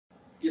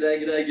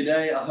G'day, g'day,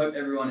 g'day. I hope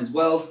everyone is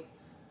well.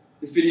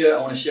 This video I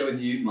want to share with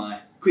you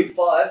my quick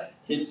 5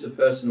 hints for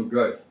personal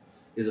growth.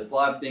 These are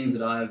 5 things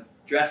that I've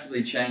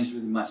drastically changed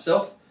with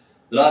myself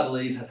that I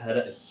believe have had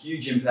a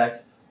huge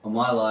impact on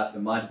my life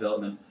and my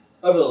development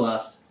over the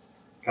last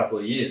couple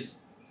of years.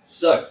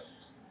 So,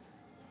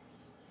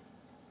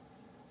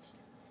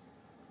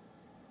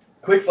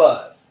 quick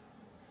 5.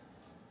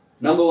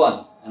 Number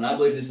 1, and I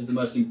believe this is the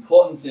most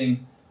important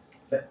thing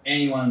for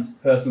anyone's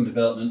personal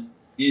development,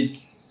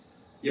 is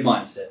your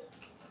mindset.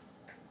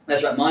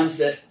 That's right,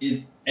 mindset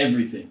is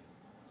everything.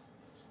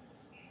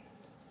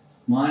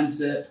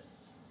 Mindset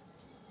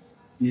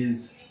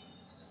is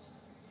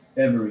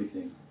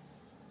everything.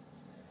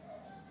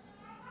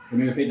 Let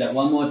me repeat that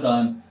one more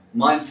time.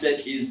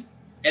 Mindset is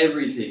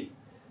everything.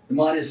 The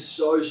mind is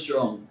so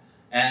strong,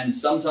 and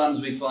sometimes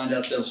we find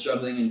ourselves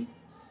struggling and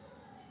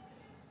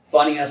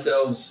finding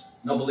ourselves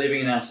not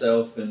believing in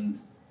ourselves and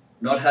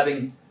not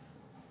having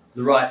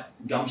the right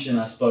gumption,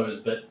 I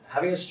suppose. But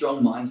having a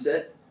strong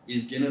mindset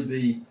is going to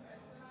be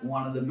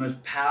one of the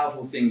most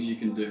powerful things you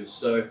can do.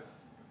 So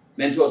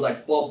mentors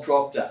like Bob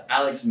Proctor,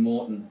 Alex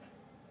Morton,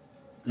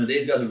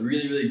 these guys are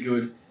really, really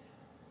good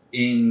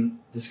in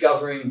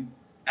discovering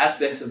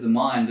aspects of the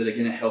mind that are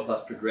going to help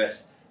us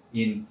progress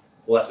in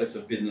all aspects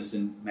of business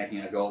and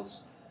making our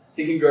goals.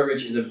 Think and Grow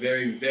Rich is a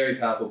very, very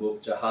powerful book,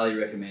 which I highly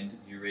recommend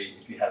you read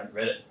if you haven't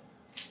read it.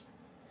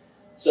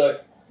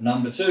 So,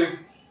 number 2,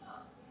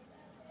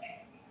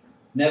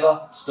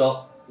 never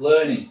stop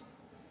learning.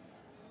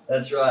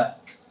 That's right.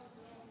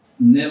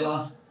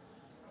 Never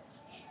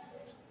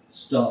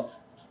stop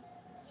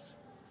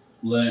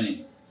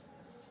learning.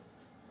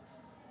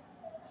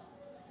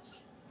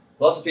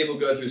 Lots of people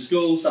go through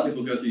school, some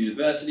people go through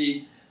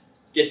university,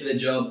 get to their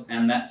job,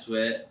 and that's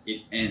where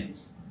it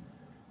ends.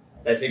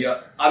 They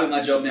figure, I'm at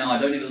my job now, I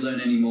don't need to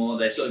learn anymore.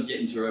 They sort of get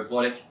into a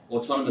robotic,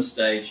 autonomous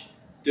stage,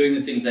 doing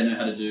the things they know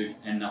how to do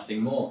and nothing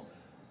more.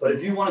 But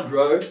if you want to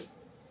grow, if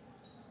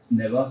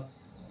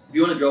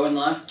you want to grow in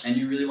life and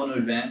you really want to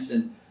advance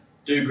and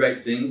do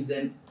great things,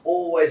 then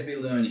always be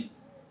learning.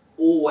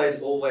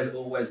 Always, always,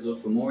 always look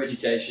for more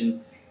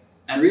education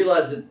and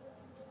realize that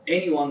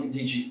anyone can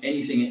teach you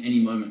anything at any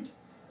moment.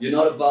 You're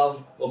not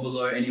above or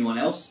below anyone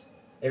else.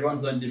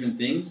 Everyone's learned different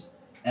things.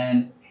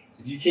 And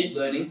if you keep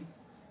learning,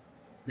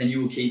 then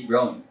you will keep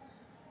growing.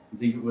 I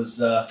think it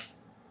was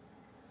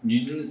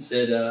Newton that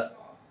said,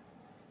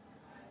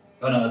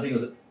 I think it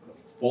was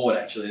Ford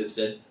actually that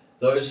said,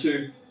 those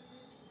who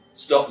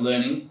stop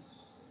learning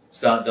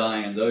start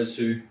dying, and those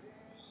who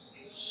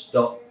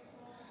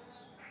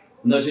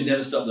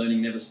never stop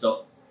learning never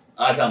stop.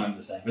 I can't remember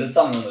the saying, but it's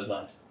something along those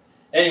lines.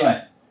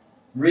 Anyway,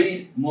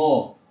 read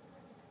more.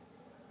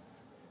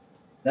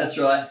 That's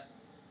right.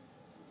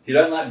 If you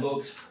don't like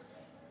books,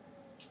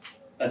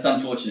 that's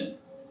unfortunate.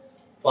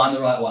 Find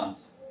the right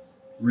ones.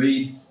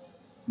 Read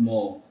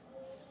more.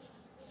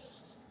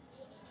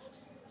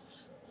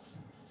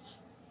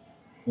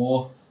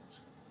 Or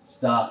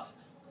start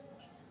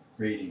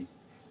reading.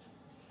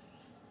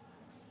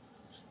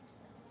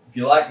 If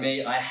you're like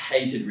me, I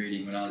hated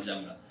reading when I was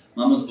younger.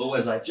 Mum was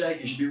always like,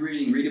 Jake, you should be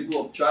reading, read a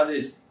book, try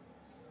this.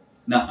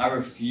 No, I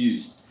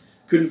refused.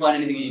 Couldn't find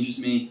anything that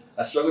interested me.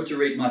 I struggled to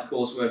read my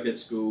coursework at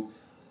school.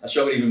 I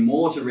struggled even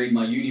more to read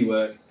my uni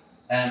work,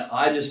 and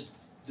I just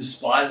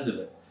despised of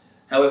it.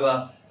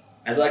 However,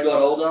 as I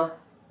got older,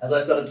 as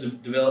I started to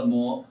develop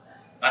more,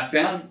 I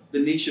found the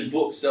niche of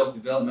books,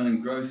 self-development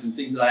and growth, and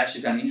things that I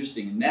actually found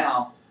interesting. And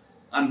now,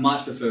 I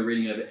much prefer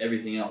reading over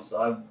everything else.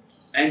 I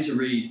aim to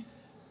read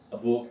a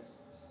book,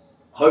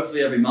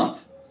 hopefully every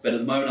month, but at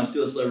the moment I'm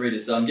still a slow reader,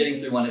 so I'm getting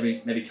through one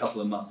every maybe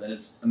couple of months, and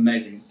it's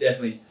amazing. It's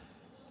definitely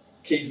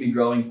keeps me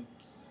growing,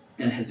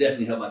 and it has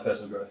definitely helped my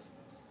personal growth.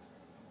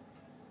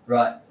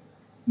 Right,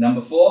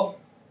 number 4,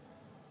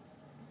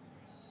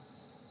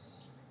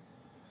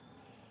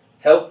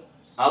 help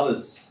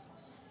others.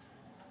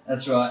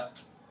 That's right.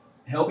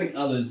 Helping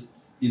others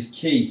is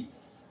key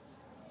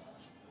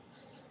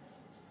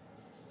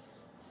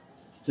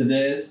to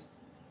theirs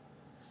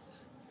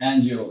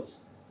and yours.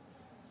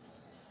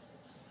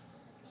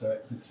 So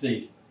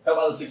succeed. Help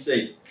others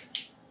succeed.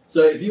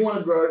 So if you want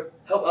to grow,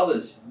 help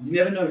others. You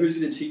never know who's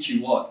going to teach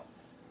you what.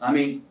 I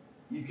mean,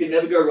 you can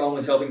never go wrong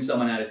with helping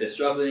someone out if they're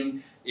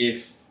struggling,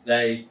 if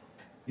they,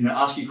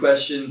 ask you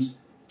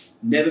questions.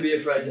 Never be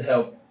afraid to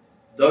help.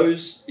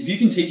 If you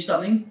can teach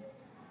something,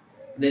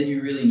 then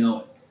you really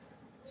know it.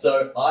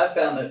 So I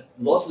found that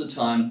lots of the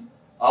time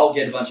I'll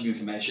get a bunch of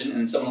information and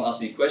then someone will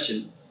ask me a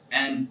question,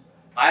 and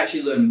I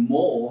actually learn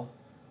more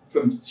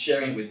from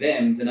sharing it with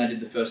them than I did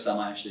the first time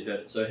I actually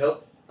heard it. So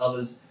help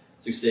others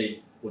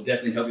succeed will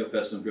definitely help your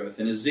personal growth.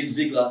 And as Zig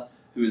Ziglar,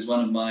 who is one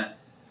of my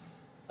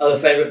other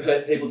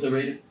favorite people to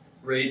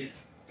read,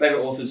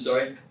 favorite authors,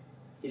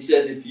 he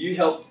says if you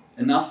help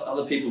enough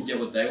other people get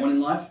what they want in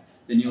life,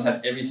 then you'll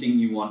have everything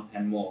you want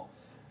and more.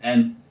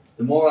 And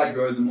the more I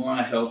grow, the more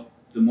I help,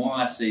 the more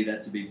I see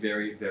that to be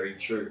very, very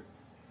true.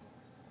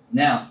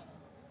 Now,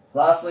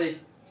 lastly,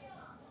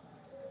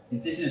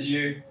 if this is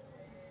you,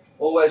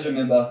 always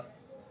remember,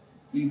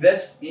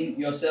 invest in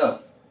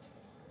yourself.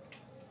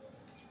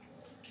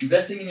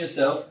 investing in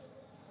yourself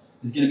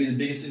is going to be the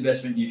biggest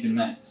investment you can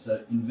make.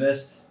 So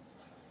invest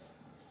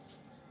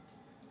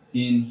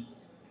in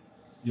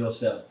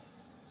yourself.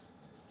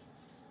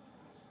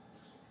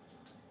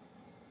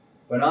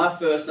 When I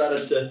first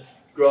started to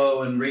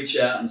grow and reach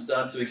out and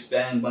start to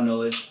expand my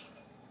knowledge,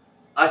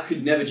 I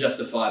could never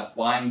justify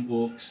buying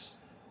books,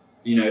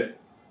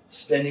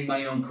 spending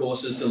money on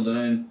courses to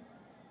learn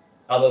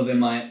other than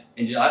my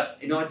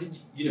engineering. I did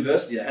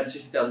university. I had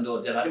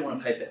 $60,000 debt. I didn't want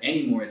to pay for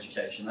any more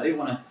education. I didn't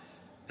want to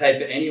pay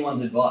for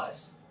anyone's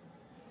advice.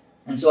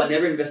 And so I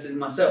never invested in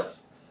myself.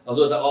 I was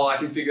always like,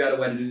 I can figure out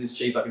a way to do this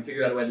cheap. I can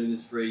figure out a way to do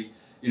this free.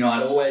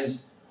 I'd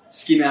always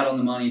skim out on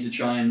the money to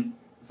try and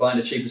find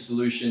a cheaper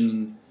solution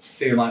and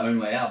figure my own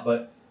way out.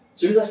 But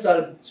as soon as I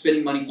started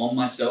spending money on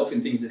myself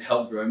and things that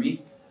helped grow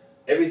me,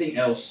 everything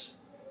else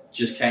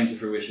just came to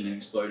fruition and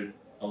exploded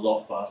a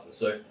lot faster.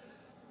 So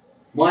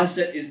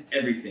mindset is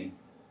everything.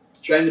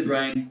 Train the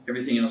brain,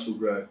 everything else will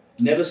grow.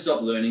 Never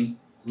stop learning.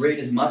 Read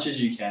as much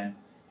as you can.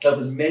 Help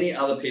as many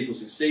other people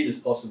succeed as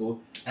possible,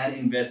 and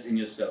invest in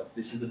yourself.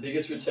 This is the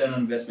biggest return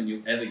on investment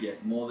you'll ever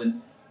get, more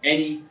than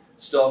any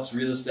stocks,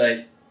 real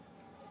estate,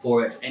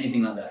 Forex,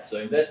 anything like that. So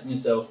invest in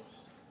yourself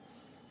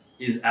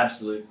is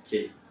absolute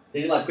key.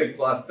 These are my quick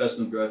 5 for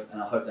personal growth,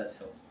 and I hope that's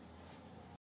helped.